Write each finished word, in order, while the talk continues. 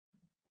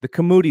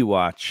The Moody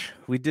watch.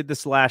 We did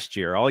this last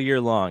year, all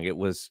year long. It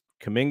was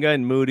Kuminga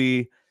and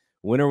Moody.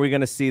 When are we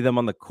going to see them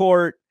on the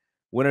court?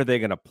 When are they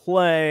going to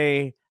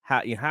play? How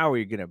are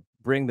you going to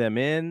bring them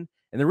in?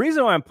 And the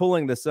reason why I'm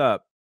pulling this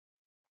up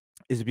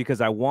is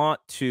because I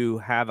want to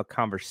have a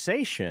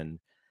conversation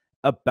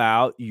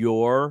about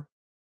your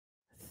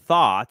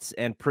thoughts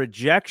and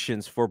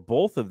projections for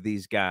both of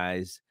these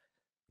guys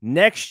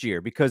next year.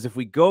 Because if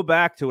we go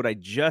back to what I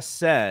just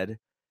said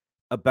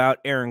about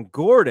Aaron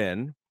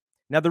Gordon,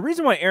 now the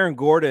reason why Aaron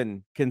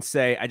Gordon can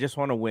say, I just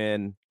want to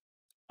win,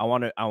 I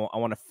want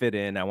to fit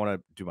in, I want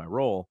to do my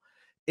role,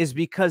 is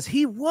because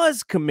he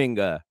was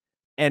Kuminga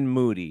and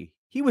Moody.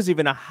 He was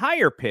even a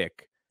higher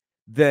pick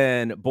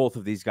than both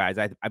of these guys.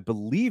 I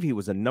believe he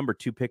was a number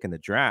 2 pick in the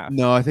draft.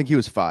 No, I think he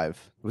was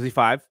 5. Was he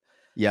 5?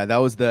 Yeah, that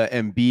was the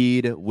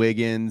Embiid,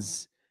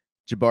 Wiggins,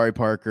 Jabari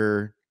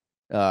Parker,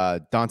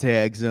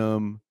 Dante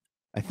Exum.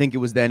 I think it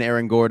was then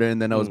Aaron Gordon.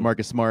 Then it was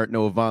Marcus Smart,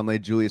 Noah Vonleh,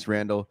 Julius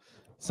Randle,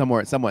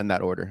 somewhat in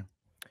that order.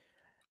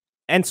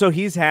 And so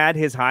he's had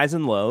his highs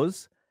and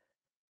lows.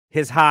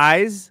 His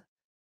highs,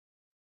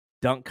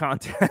 dunk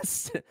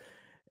contest,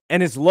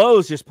 and his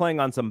lows just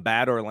playing on some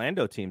bad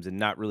Orlando teams and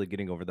not really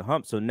getting over the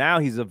hump. So now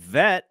he's a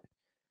vet,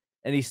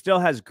 and he still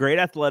has great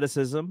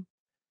athleticism.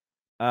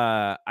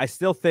 I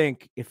still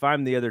think if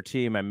I'm the other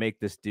team, I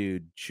make this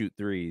dude shoot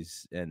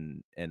threes,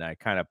 and I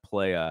kind of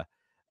play a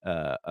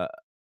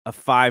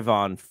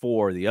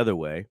 5-on-4 the other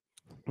way.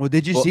 Well,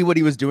 did you see what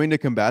he was doing to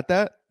combat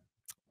that?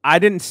 I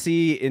didn't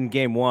see in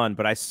game 1,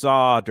 but I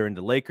saw during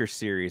the Lakers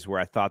series where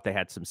I thought they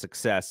had some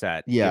success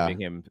at giving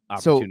him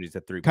opportunities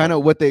at 3 kind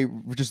of what they,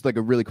 just like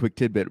a really quick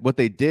tidbit, what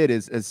they did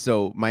is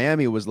so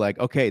Miami was like,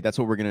 okay, that's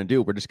what we're going to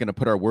do. We're just going to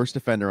put our worst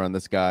defender on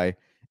this guy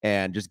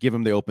and just give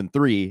him the open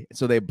 3.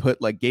 So they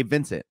put like Gabe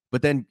Vincent,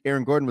 but then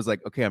Aaron Gordon was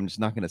like, okay, I'm just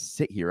not going to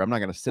sit here. I'm not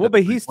going to sit. Well,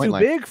 but he's too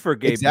big for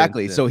Gabe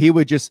exactly. Vincent. So he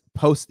would just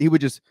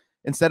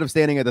instead of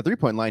standing at the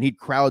 3-point line, he'd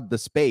crowd the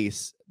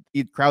space.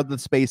 He'd crowd the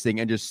spacing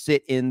and just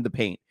sit in the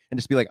paint and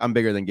just be like, I'm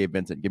bigger than Gabe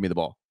Vincent. Give me the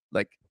ball.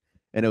 Like,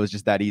 and it was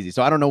just that easy.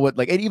 So I don't know what,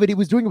 like, and even he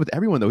was doing it with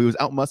everyone, though. He was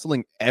out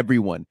muscling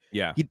everyone.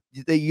 Yeah.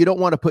 You don't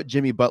want to put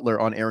Jimmy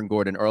Butler on Aaron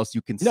Gordon, or else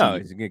you can see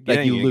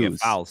that you lose. Get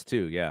fouls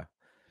too. Yeah.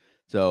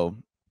 So,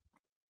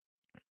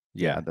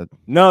 yeah.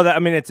 I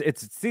mean, this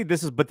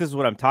is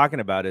what I'm talking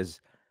about is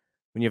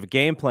when you have a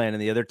game plan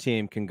and the other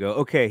team can go,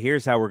 okay,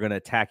 here's how we're going to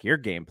attack your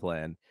game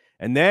plan.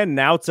 And then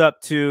now it's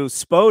up to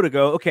Spo to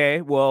go, okay,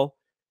 well,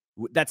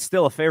 that's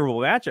still a favorable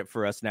matchup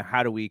for us. Now,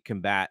 how do we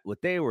combat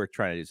what they were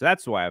trying to do? So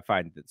that's why I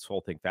find this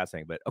whole thing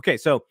fascinating. But okay,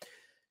 so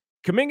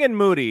Kuminga and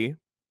Moody,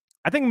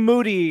 I think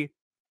Moody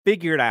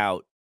figured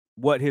out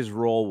what his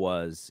role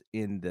was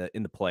in the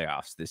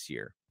playoffs this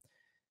year.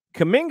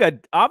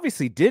 Kuminga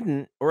obviously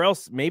didn't, or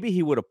else maybe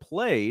he would have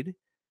played,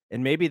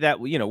 and maybe that,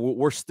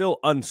 we're still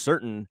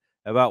uncertain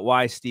about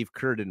why Steve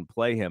Kerr didn't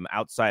play him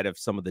outside of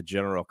some of the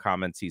general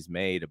comments he's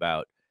made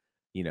about,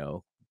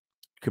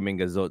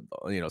 Kuminga's,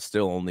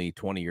 still only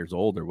 20 years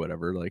old or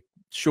whatever. Like,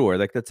 sure,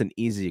 like that's an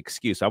easy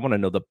excuse. I want to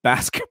know the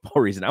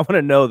basketball reason. I want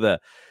to know the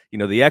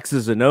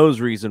X's and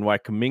O's reason why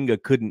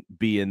Kuminga couldn't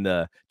be in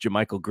the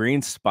JaMychal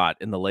Green spot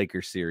in the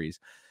Lakers series.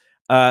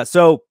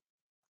 So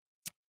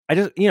I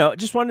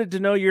just wanted to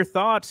know your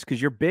thoughts because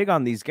you're big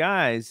on these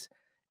guys.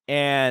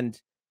 And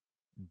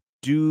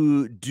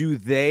does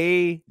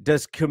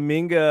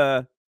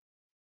Kuminga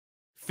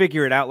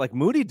figure it out like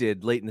Moody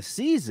did late in the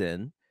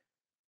season?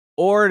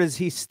 Or does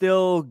he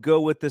still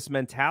go with this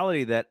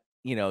mentality that,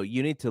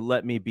 you need to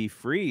let me be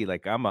free?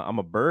 Like I'm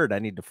a bird. I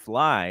need to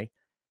fly.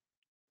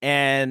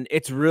 And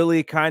it's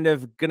really kind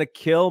of going to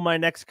kill my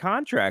next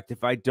contract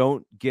if I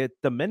don't get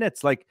the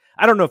minutes. Like,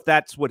 I don't know if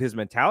that's what his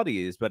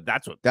mentality is, but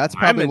that's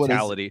my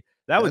mentality.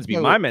 That would be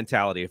my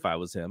mentality if I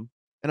was him.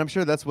 And I'm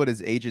sure that's what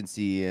his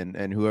agency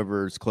and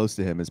whoever's close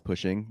to him is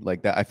pushing.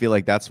 Like that, I feel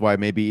like that's why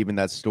maybe even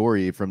that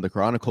story from the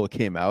Chronicle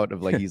came out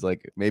of like he's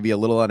like maybe a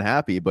little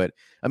unhappy. But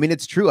I mean,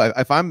 it's true.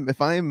 If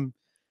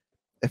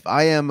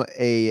I am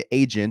a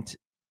agent,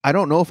 I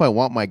don't know if I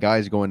want my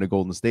guys going to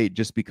Golden State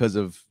just because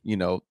of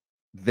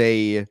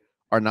they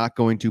are not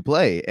going to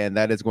play, and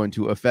that is going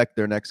to affect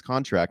their next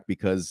contract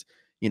because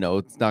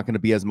it's not going to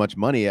be as much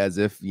money as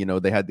if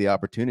they had the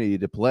opportunity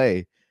to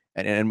play,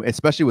 and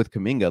especially with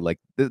Kuminga, like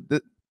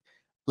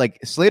like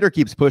Slater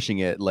keeps pushing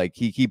it. Like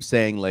he keeps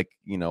saying like,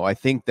 I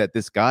think that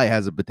this guy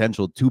has a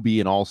potential to be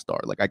an all-star.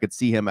 Like I could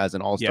see him as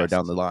an all-star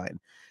down the line.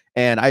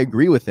 And I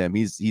agree with him.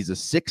 He's a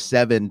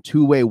 6'7"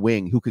 two-way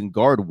wing who can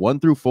guard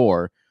 1 through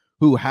 4,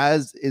 who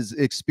is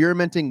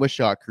experimenting with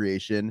shot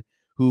creation,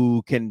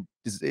 he can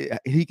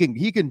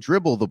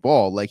dribble the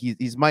ball. Like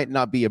he's might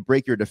not be a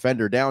break your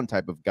defender down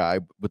type of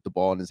guy with the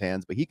ball in his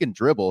hands, but he can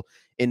dribble.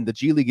 In the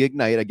G League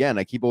Ignite, again,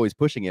 I keep always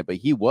pushing it, but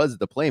he was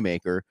the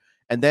playmaker.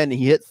 And then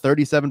he hit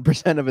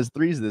 37% of his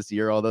threes this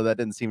year, although that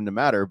didn't seem to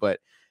matter.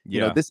 But,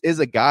 this is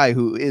a guy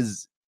who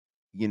is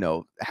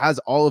has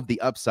all of the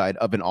upside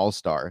of an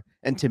all-star.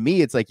 And to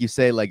me, it's like you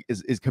say, like,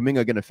 is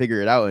Kuminga going to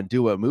figure it out and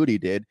do what Moody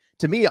did?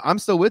 To me, I'm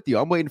still with you.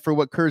 I'm waiting for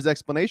what Kerr's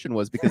explanation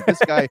was, because this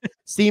guy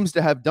seems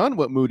to have done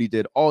what Moody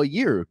did all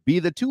year. Be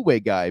the two-way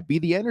guy, be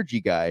the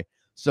energy guy.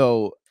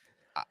 So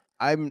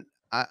I think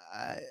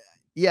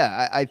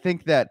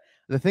that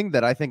the thing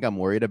that I think I'm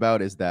worried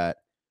about is that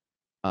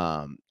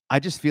I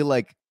just feel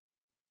like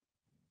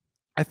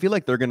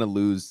they're going to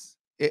lose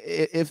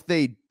if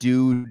they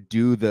do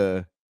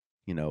the,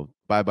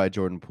 bye-bye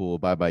Jordan Poole,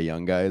 bye-bye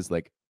young guys.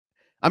 Like,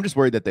 I'm just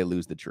worried that they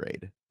lose the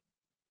trade,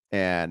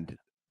 and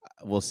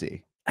we'll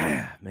see.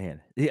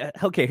 Man. Yeah,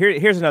 okay,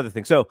 here's another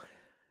thing. So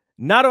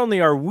not only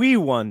are we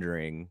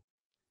wondering,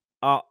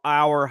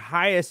 our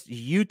highest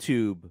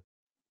YouTube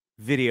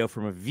video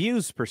from a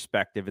views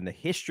perspective in the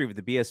history of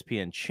the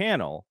BSPN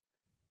channel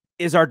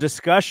is our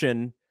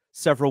discussion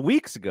several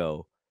weeks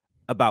ago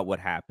about what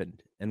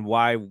happened and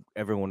why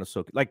everyone was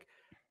so like,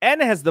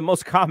 and it has the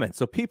most comments.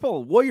 So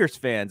people, Warriors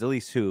fans, at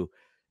least who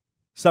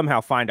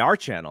somehow find our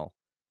channel,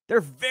 they're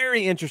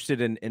very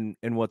interested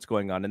in what's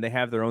going on, and they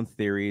have their own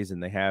theories,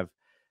 and they have,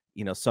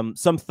 some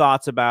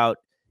thoughts about,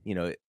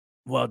 Kuminga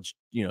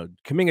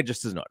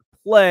just doesn't know how to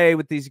play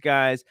with these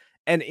guys.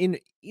 And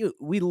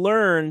we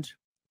learned,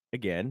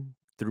 again,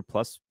 through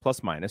plus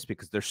minus,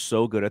 because they're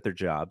so good at their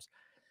jobs,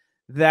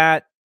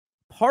 that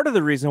part of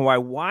the reason why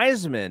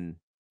Wiseman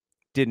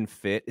didn't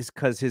fit is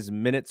because his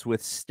minutes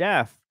with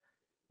Steph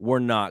were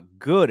not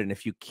good. And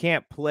if you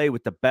can't play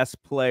with the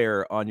best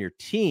player on your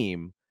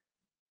team,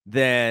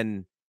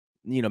 then,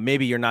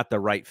 maybe you're not the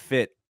right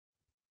fit.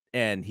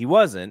 And he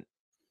wasn't.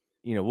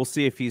 We'll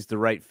see if he's the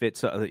right fit.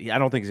 So I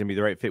don't think he's going to be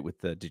the right fit with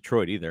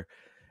Detroit either.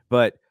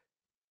 But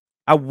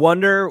I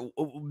wonder,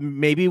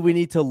 maybe we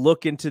need to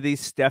look into these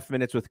Steph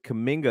minutes with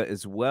Kuminga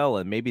as well.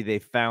 And maybe they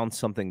found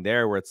something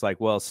there where it's like,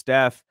 well,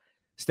 Steph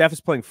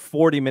is playing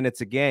 40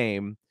 minutes a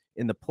game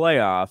in the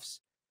playoffs.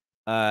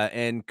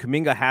 And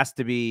Kuminga has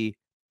to be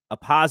a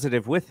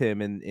positive with him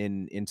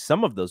in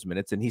some of those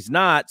minutes, and he's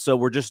not. So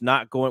we're just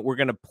not going. We're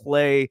going to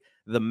play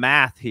the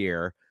math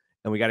here,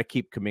 and we got to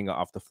keep Kuminga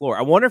off the floor.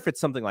 I wonder if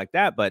it's something like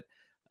that, but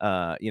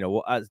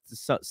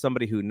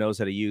somebody who knows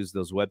how to use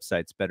those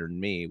websites better than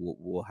me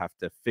will have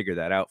to figure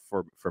that out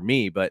for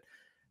me. But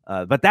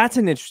that's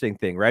an interesting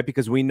thing, right?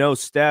 Because we know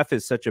Steph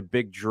is such a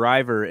big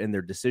driver in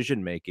their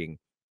decision making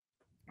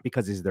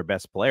because he's their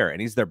best player, and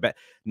he's their best.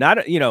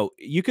 Not,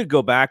 you could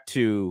go back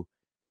to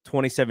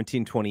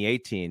 2017,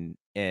 2018,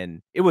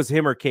 and it was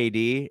him or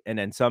KD. And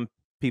then some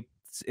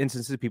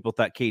instances, people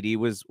thought KD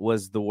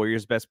was the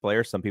Warriors' best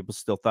player. Some people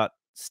still thought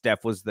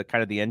Steph was the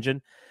kind of the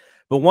engine.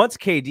 But once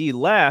KD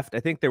left, I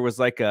think there was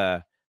like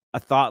a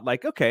thought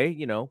like, okay,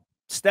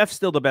 Steph's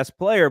still the best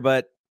player,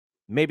 but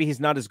maybe he's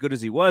not as good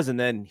as he was. And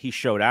then he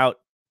showed out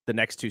the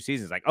next two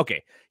seasons. Like,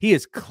 okay, he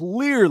is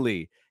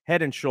clearly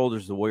head and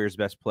shoulders the Warriors'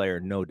 best player,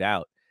 no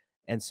doubt.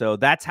 And so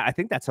I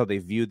think that's how they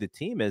view the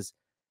team, is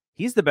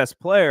he's the best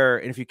player.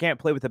 And if you can't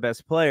play with the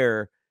best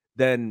player,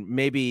 then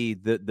maybe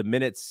the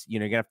minutes, you're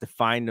gonna have to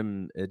find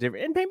them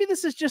different. And maybe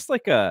this is just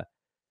like a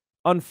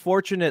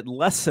unfortunate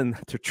lesson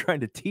that they're trying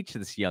to teach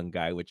this young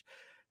guy, which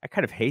I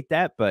kind of hate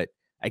that, but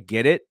I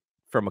get it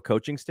from a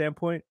coaching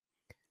standpoint.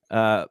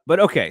 But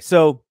okay,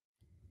 so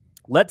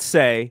let's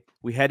say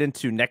we head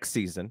into next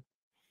season,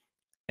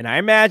 and I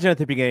imagine at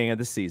the beginning of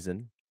the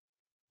season,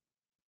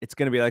 it's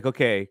going to be like,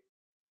 okay,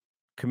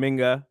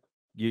 Kuminga,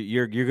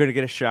 you're going to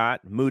get a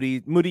shot.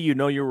 Moody,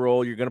 your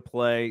role. You're going to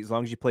play as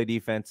long as you play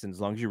defense and as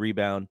long as you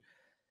rebound.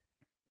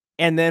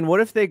 And then what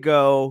if they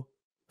go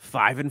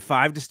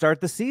 5-5 to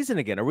start the season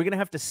again? Are we going to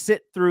have to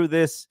sit through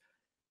this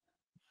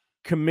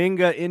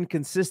Kuminga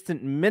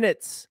inconsistent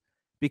minutes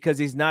because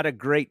he's not a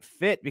great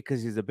fit,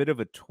 because he's a bit of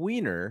a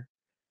tweener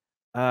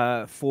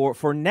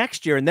for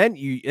next year? And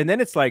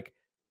then it's like,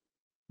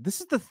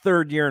 this is the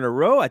third year in a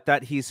row I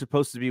thought he's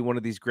supposed to be one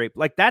of these great,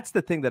 like, that's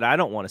the thing that I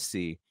don't want to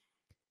see.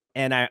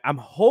 And I'm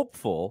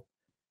hopeful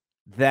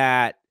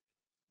that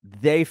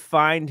they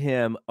find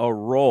him a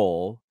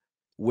role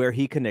where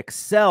he can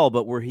excel,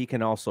 but where he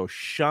can also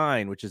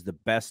shine, which is the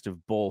best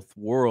of both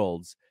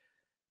worlds.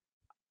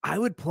 I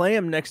would play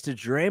him next to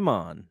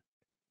Draymond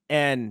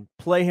and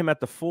play him at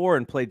the 4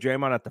 and play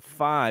Draymond at the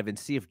 5 and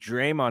see if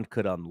Draymond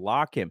could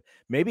unlock him.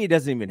 Maybe it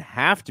doesn't even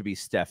have to be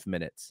Steph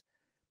minutes,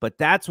 but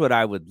that's what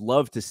I would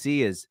love to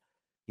see, is,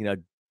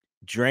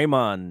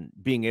 Draymond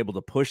being able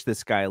to push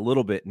this guy a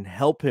little bit and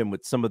help him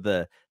with some of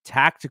the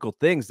tactical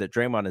things that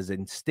Draymond is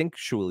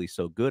instinctually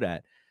so good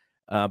at.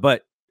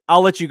 But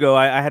I'll let you go.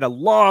 I had a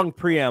long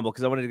preamble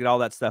because I wanted to get all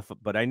that stuff,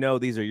 but I know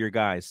these are your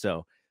guys.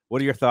 So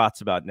what are your thoughts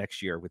about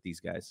next year with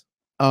these guys?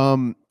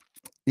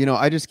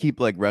 I just keep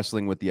like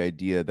wrestling with the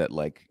idea that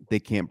like they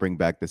can't bring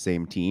back the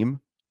same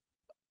team.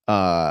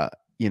 I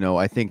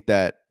think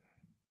that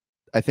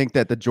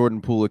the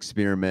Jordan Poole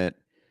experiment,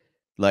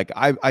 like,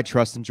 I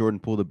trust in Jordan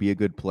Poole to be a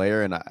good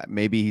player, and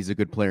maybe he's a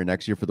good player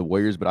next year for the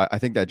Warriors, but I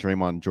think that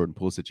Draymond Jordan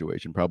Poole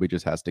situation probably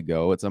just has to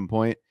go at some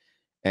point.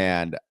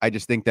 And I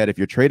just think that if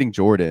you're trading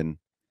Jordan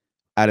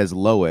at his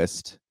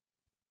lowest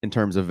in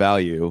terms of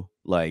value,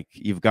 like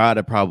you've got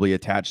to probably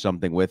attach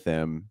something with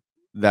him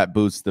that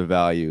boosts the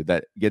value,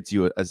 that gets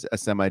you a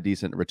semi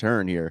decent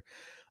return here.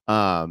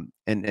 And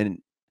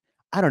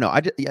I don't know.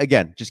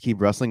 Again, just keep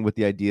wrestling with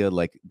the idea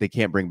like they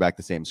can't bring back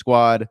the same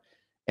squad,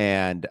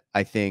 and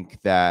I think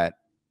that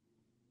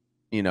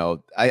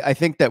I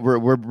think that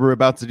we're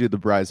about to do the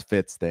Bryce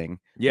Fitz thing,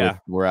 Yeah,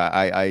 where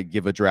I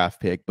give a draft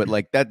pick, but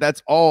like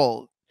that's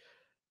all.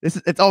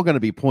 It's all going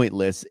to be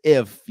pointless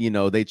if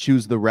they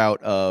choose the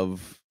route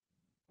of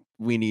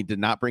we need to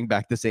not bring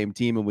back the same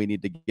team and we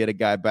need to get a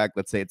guy back.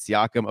 Let's say it's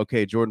Siakam.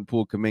 Okay, Jordan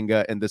Poole,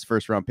 Kuminga, and this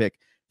first round pick,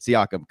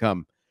 Siakam,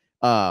 come.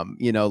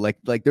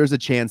 Like there's a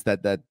chance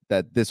that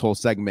this whole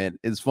segment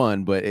is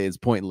fun, but is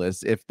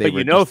pointless if they.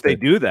 But if they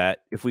do that,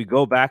 if we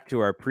go back to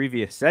our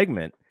previous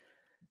segment,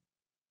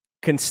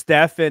 can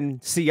Steph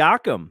and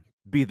Siakam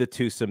be the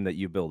twosome that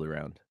you build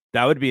around?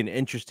 That would be an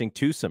interesting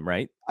twosome,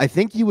 right? I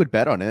think you would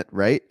bet on it,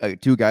 right?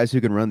 Two guys who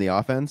can run the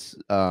offense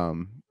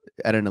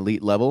at an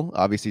elite level.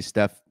 Obviously,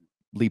 Steph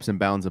leaps and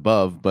bounds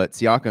above, but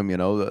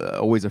Siakam,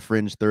 always a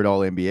fringe third All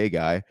NBA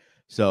guy.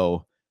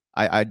 So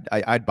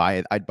I'd buy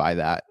it. I'd buy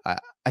that.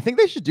 I think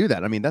they should do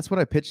that. I mean, that's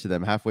what I pitched to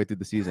them halfway through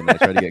the season. I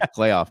try to get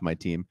Clay off my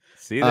team.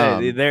 See,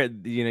 they're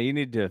you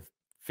need to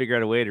figure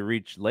out a way to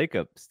reach Lake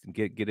Ups and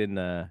get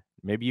in.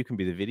 Maybe you can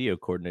be the video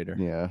coordinator.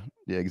 Yeah,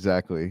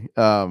 exactly.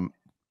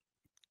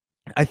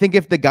 I think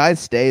if the guys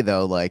stay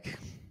though, like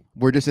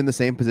we're just in the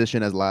same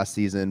position as last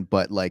season,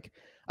 but like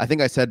I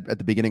think I said at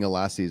the beginning of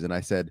last season,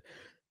 I said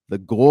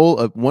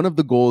one of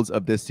the goals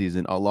of this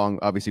season, along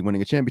obviously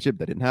winning a championship,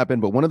 that didn't happen,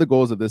 but one of the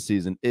goals of this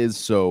season is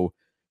so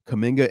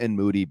Kuminga and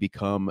Moody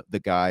become the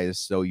guys,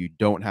 so you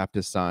don't have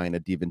to sign a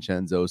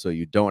DiVincenzo, so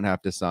you don't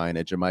have to sign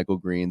a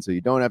JaMychal Green, so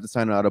you don't have to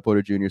sign an Otto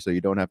Porter Jr., so you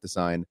don't have to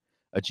sign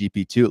a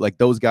GP2. Like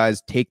those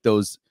guys take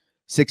those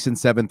 6th and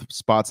 7th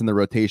spots in the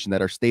rotation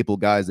that are staple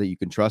guys that you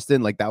can trust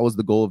in. Like that was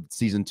the goal of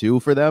season 2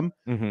 for them.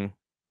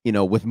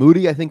 Mm-hmm. With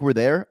Moody, I think we're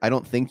there. I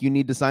don't think you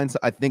need to sign.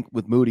 I think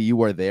with Moody,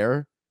 you are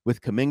there.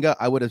 With Kuminga,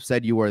 I would have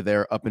said you are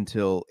there up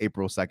until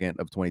April 2nd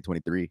of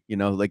 2023.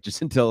 Like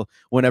just until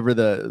whenever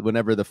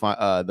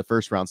the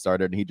first round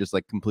started, and he just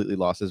like completely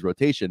lost his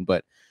rotation.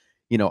 But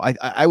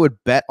I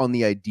would bet on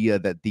the idea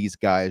that these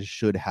guys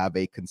should have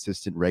a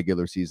consistent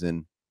regular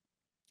season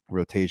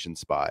rotation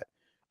spot.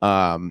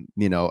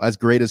 As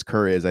great as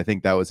Kerr is, I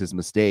think that was his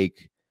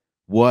mistake,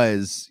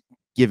 was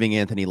giving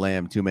Anthony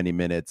Lamb too many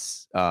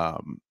minutes.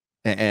 Like,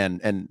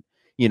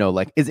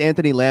 is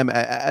Anthony Lamb,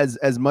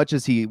 as much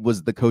as he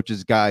was the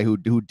coach's guy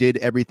who did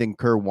everything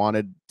Kerr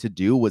wanted to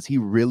do, was he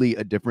really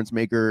a difference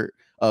maker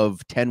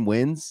of 10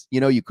 wins?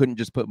 You couldn't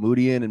just put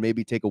Moody in and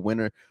maybe take a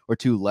winner or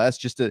two less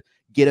just to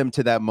get him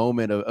to that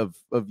moment of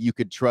you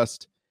could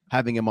trust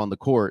having him on the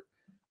court.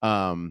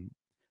 I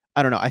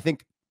don't know. I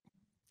think,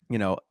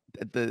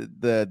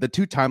 the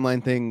two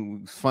timeline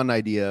thing, fun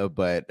idea,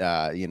 but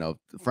the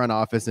front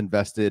office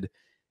invested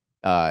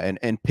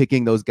and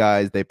picking those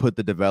guys. They put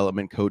the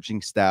development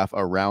coaching staff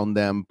around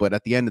them, but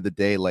at the end of the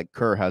day, like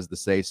Kerr has the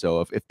say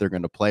so if they're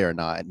going to play or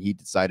not, and he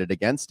decided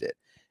against it.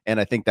 And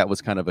I think that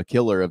was kind of a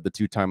killer of the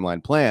two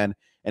timeline plan.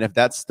 And if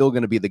that's still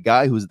going to be the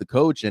guy who's the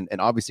coach, and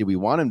obviously we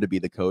want him to be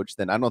the coach,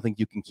 then I don't think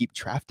you can keep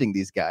drafting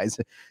these guys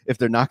if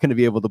they're not going to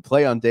be able to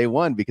play on day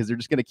one, because they're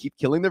just going to keep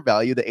killing their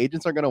value. The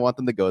agents aren't going to want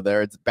them to go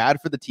there. It's bad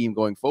for the team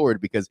going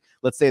forward, because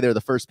let's say they're the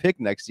first pick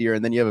next year,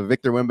 and then you have a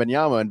Victor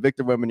Wembanyama, and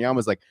Victor Wembanyama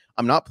is like,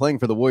 I'm not playing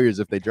for the Warriors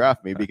if they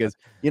draft me, because,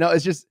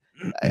 it's just,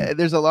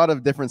 there's a lot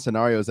of different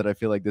scenarios that I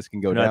feel like this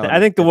can go down. I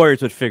think the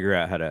Warriors would figure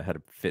out how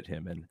to fit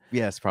him in.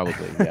 Yes,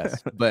 probably.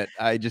 Yes. But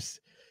I just,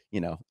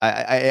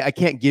 I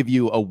can't give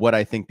you what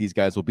I think these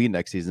guys will be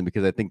next season,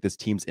 because I think this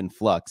team's in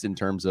flux in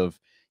terms of,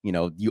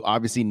 you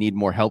obviously need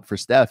more help for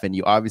Steph, and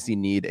you obviously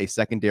need a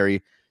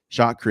secondary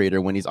shot creator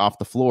when he's off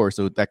the floor,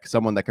 so that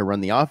someone that can run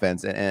the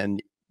offense.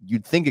 And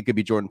you'd think it could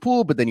be Jordan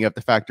Poole, but then you have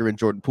to factor in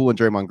Jordan Poole and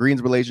Draymond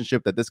Green's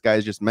relationship, that this guy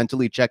is just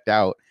mentally checked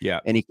out. Yeah.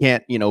 And he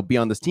can't, be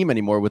on this team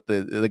anymore with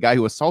the guy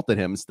who assaulted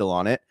him still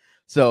on it.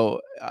 So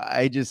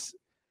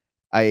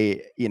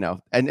and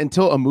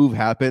until a move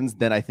happens,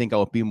 then I think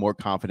I'll be more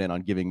confident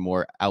on giving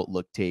more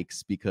outlook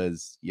takes,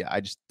 because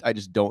I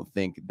just don't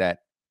think that,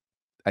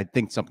 I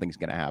think something's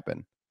going to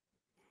happen.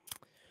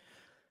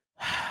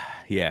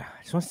 Yeah.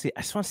 I just want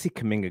to see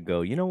Kuminga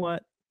go, you know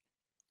what?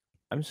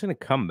 I'm just going to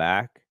come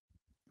back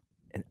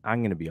and I'm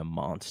going to be a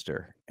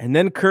monster. And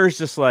then Kerr's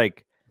just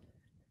like,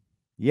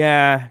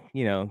 yeah,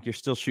 you're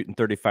still shooting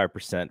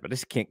 35%, but I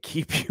just can't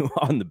keep you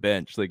on the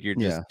bench. Like, you're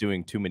just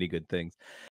doing too many good things.